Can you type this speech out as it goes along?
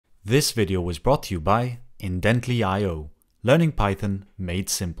This video was brought to you by Indently.io, learning Python made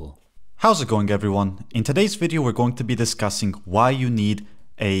simple. How's it going, everyone? In today's video, we're going to be discussing why you need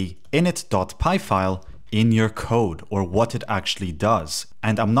a init.py file in your code, or what it actually does.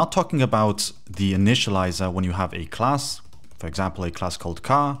 And I'm not talking about the initializer when you have a class, for example, a class called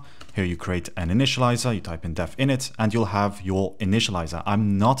car. Here you create an initializer, you type in def init, and you'll have your initializer.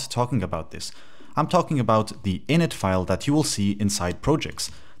 I'm not talking about this. I'm talking about the init file that you will see inside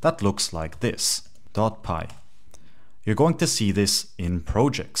projects. That looks like this, .py. You're going to see this in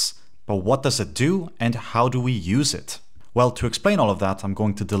projects, but what does it do and how do we use it? Well, to explain all of that, I'm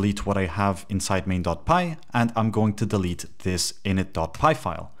going to delete what I have inside main.py, and I'm going to delete this init.py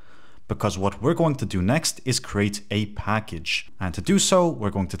file, because what we're going to do next is create a package. And to do so, we're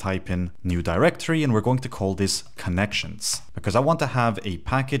going to type in new directory, and we're going to call this connections, because I want to have a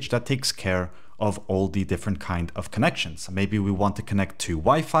package that takes care of all the different kind of connections. Maybe we want to connect to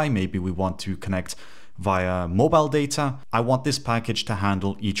Wi-Fi, maybe we want to connect via mobile data. I want this package to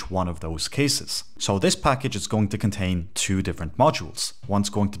handle each one of those cases. So this package is going to contain two different modules.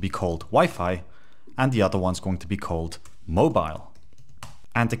 One's going to be called Wi-Fi, and the other one's going to be called mobile.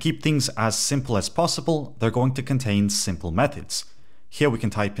 And to keep things as simple as possible, they're going to contain simple methods. Here we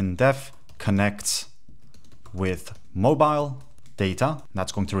can type in def connect with mobile data.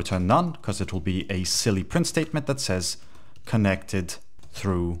 That's going to return none because it will be a silly print statement that says connected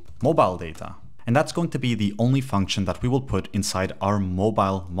through mobile data. And that's going to be the only function that we will put inside our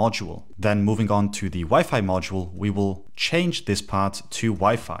mobile module. Then moving on to the Wi-Fi module, we will change this part to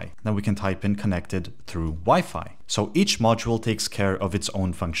Wi-Fi. Then we can type in connected through Wi-Fi. So each module takes care of its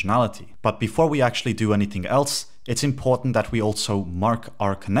own functionality. But before we actually do anything else, it's important that we also mark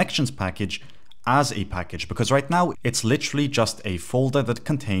our connections package as a package, because right now it's literally just a folder that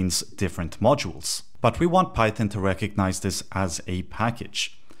contains different modules. But we want Python to recognize this as a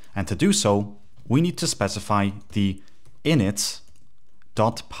package. And to do so, we need to specify the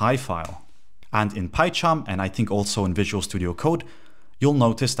init.py file. And in PyCharm, and I think also in Visual Studio Code, you'll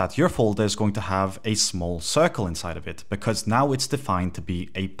notice that your folder is going to have a small circle inside of it, because now it's defined to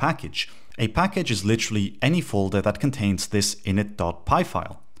be a package. A package is literally any folder that contains this init.py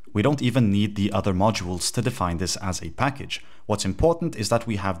file. We don't even need the other modules to define this as a package. What's important is that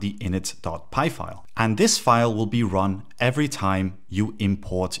we have the init.py file. And this file will be run every time you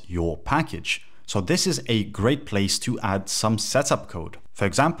import your package. So this is a great place to add some setup code. For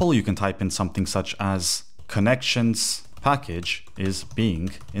example, you can type in something such as connections package is being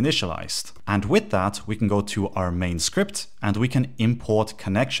initialized. And with that, we can go to our main script and we can import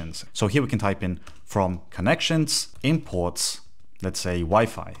connections. So here we can type in from connections imports, let's say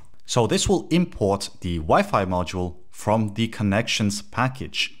Wi-Fi. So this will import the Wi-Fi module from the connections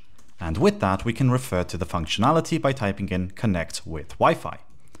package. And with that, we can refer to the functionality by typing in connect with Wi-Fi.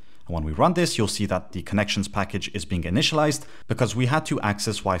 And when we run this, you'll see that the connections package is being initialized because we had to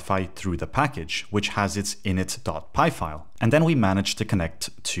access Wi-Fi through the package, which has its init.py file. And then we managed to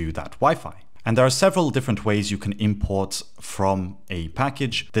connect to that Wi-Fi. And there are several different ways you can import from a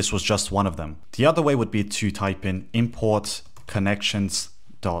package. This was just one of them. The other way would be to type in import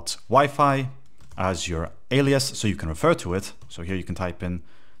connections.wifi as your alias so you can refer to it. So here you can type in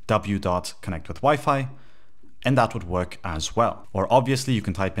w.connectwithwifi, and that would work as well. Or obviously you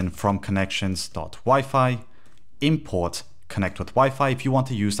can type in from connections.wifi import connect with Wi-Fi if you want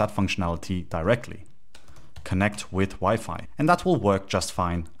to use that functionality directly. Connect with Wi-Fi, and that will work just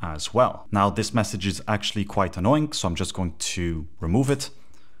fine as well. Now this message is actually quite annoying, so I'm just going to remove it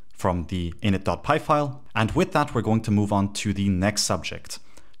from the init.py file. And with that, we're going to move on to the next subject,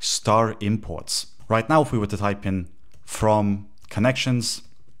 star imports. Right now, if we were to type in from connections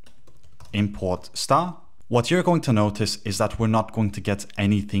import star, what you're going to notice is that we're not going to get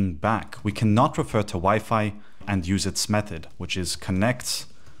anything back. We cannot refer to Wi-Fi and use its method, which is connect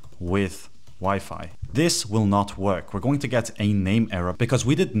with Wi-Fi. This will not work. We're going to get a name error because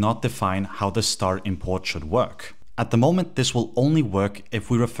we did not define how the star import should work. At the moment, this will only work if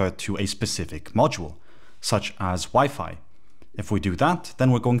we refer to a specific module, such as Wi-Fi. If we do that,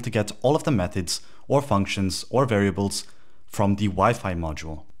 then we're going to get all of the methods or functions or variables from the Wi-Fi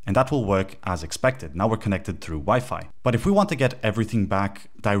module. And that will work as expected. Now we're connected through Wi-Fi. But if we want to get everything back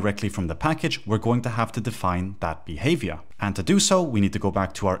directly from the package, we're going to have to define that behavior. And to do so, we need to go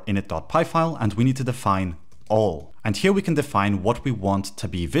back to our init.py file and we need to define all. And here we can define what we want to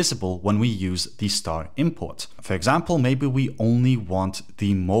be visible when we use the star import. For example, maybe we only want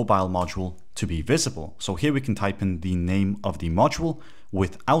the mobile module to be visible. So here we can type in the name of the module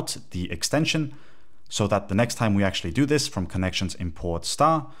without the extension, so that the next time we actually do this from connections import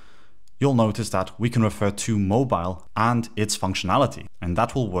star, you'll notice that we can refer to mobile and its functionality, and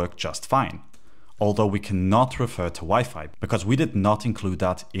that will work just fine. Although we cannot refer to Wi-Fi because we did not include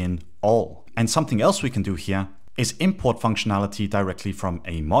that in all. And something else we can do here is import functionality directly from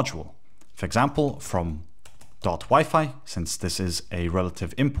a module. For example, from .Wi-Fi, since this is a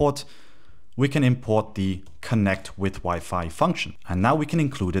relative import, we can import the connect with Wi-Fi function. And now we can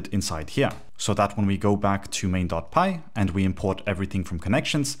include it inside here, so that when we go back to main.py and we import everything from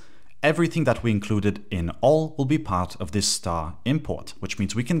connections, everything that we included in all will be part of this star import, which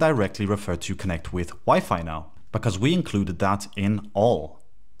means we can directly refer to connect with Wi-Fi now, because we included that in all.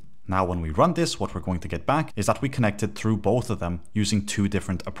 Now when we run this, what we're going to get back is that we connected through both of them using two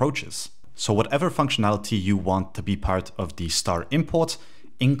different approaches. So whatever functionality you want to be part of the star import,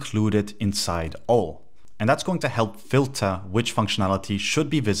 include it inside all. And that's going to help filter which functionality should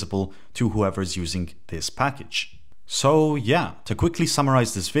be visible to whoever's using this package. So yeah, to quickly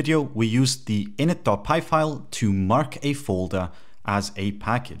summarize this video, we used the init.py file to mark a folder as a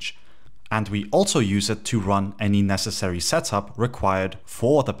package. And we also use it to run any necessary setup required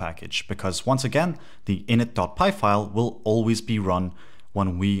for the package, because once again, the init.py file will always be run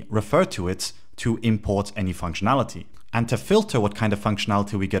when we refer to it to import any functionality. And to filter what kind of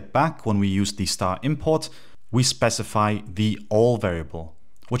functionality we get back when we use the star import, we specify the all variable,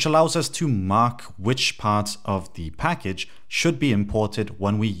 which allows us to mark which parts of the package should be imported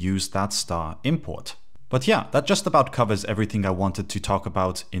when we use that star import. But yeah, that just about covers everything I wanted to talk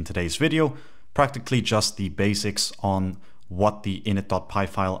about in today's video, practically just the basics on what the init.py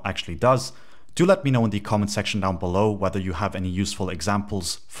file actually does. Do let me know in the comment section down below whether you have any useful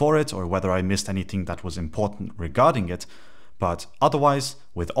examples for it or whether I missed anything that was important regarding it. But otherwise,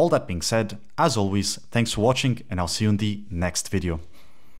 with all that being said, as always, thanks for watching and I'll see you in the next video.